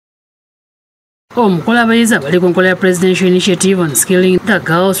Omukola abayizi abali ku nkola ya Presidential Initiative on Skilling the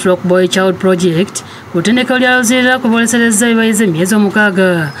Girl/Boy Child Project kutendeka lyalozerera kubolesereza ebayizi emyezi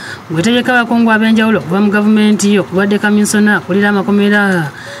 6 ngwetegeka abakungu ab'enjawulo okuva mu gavumenti okubadde kaminsona akulira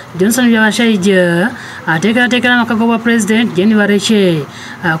amakomera Johnson Byabashaija ateekerateekera amakago bwa President Jenny Bareche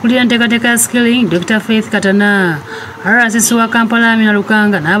akulira enteekateeka ya Skilling Dr. Faith Katana RCC wa Kampala Amina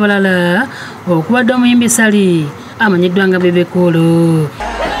Lukanga n'abalala okubadde omuyimbi Sali amanyiddwa nga Bebekulu.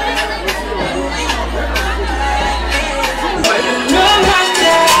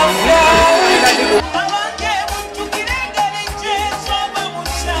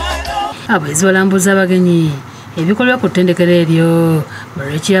 Abayizi balambuza abagenyi ebikolwa ku ttendekero eryo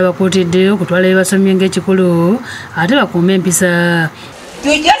Bareche Baakutiiddwa okutwala ebibasomye ng'ekikulu ate bakuuma empisa.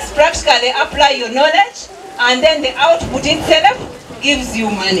 You just practically apply your knowledge and then the output itself gives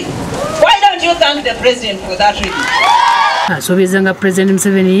you money. Why don't you thank the president for that reason? Asuubiza nga President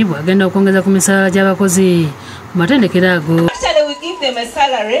Museveni bw'agenda okwongeza ku misaala gy'abakozi ku matendekero ago. Actually we give them a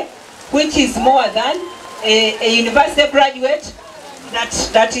salary which is more than a university graduate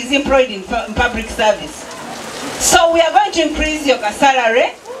that is employed in public service. So we are going to increase your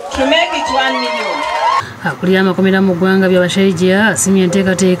salary to make it 1 million. Akulira amakomera mu ggwanga Byabashaija asimye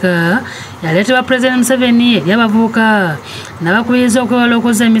enteekateeka yaleetebwa President Museveni eri abavubuka n'abakubiriza okwewala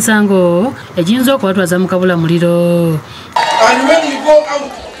okozesa emisango egiyinza okubatwaza mu kabulamuliro. And when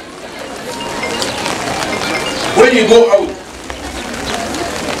you go out,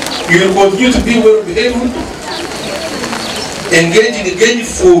 you will continue to be well behaved, engage in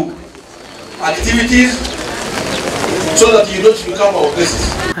gainful activities so that you don't become oppressed.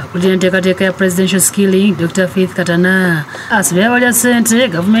 Akulira enteekateeka ya Presidential Skilling Dr. Faith Katana asubira abalya ssente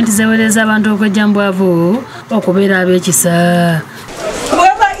gavumenti zeewereza abantu okwejjambwavu okubeera ab'ekisa.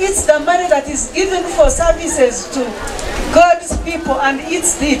 Whoever eats the money that is given for services to God's people and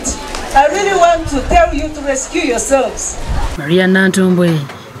eats it, I really want to tell you to rescue yourselves. Maria Nantumbwe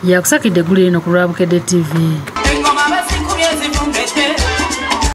yakusakidde eggulu lino ku lwa Bukedde TV.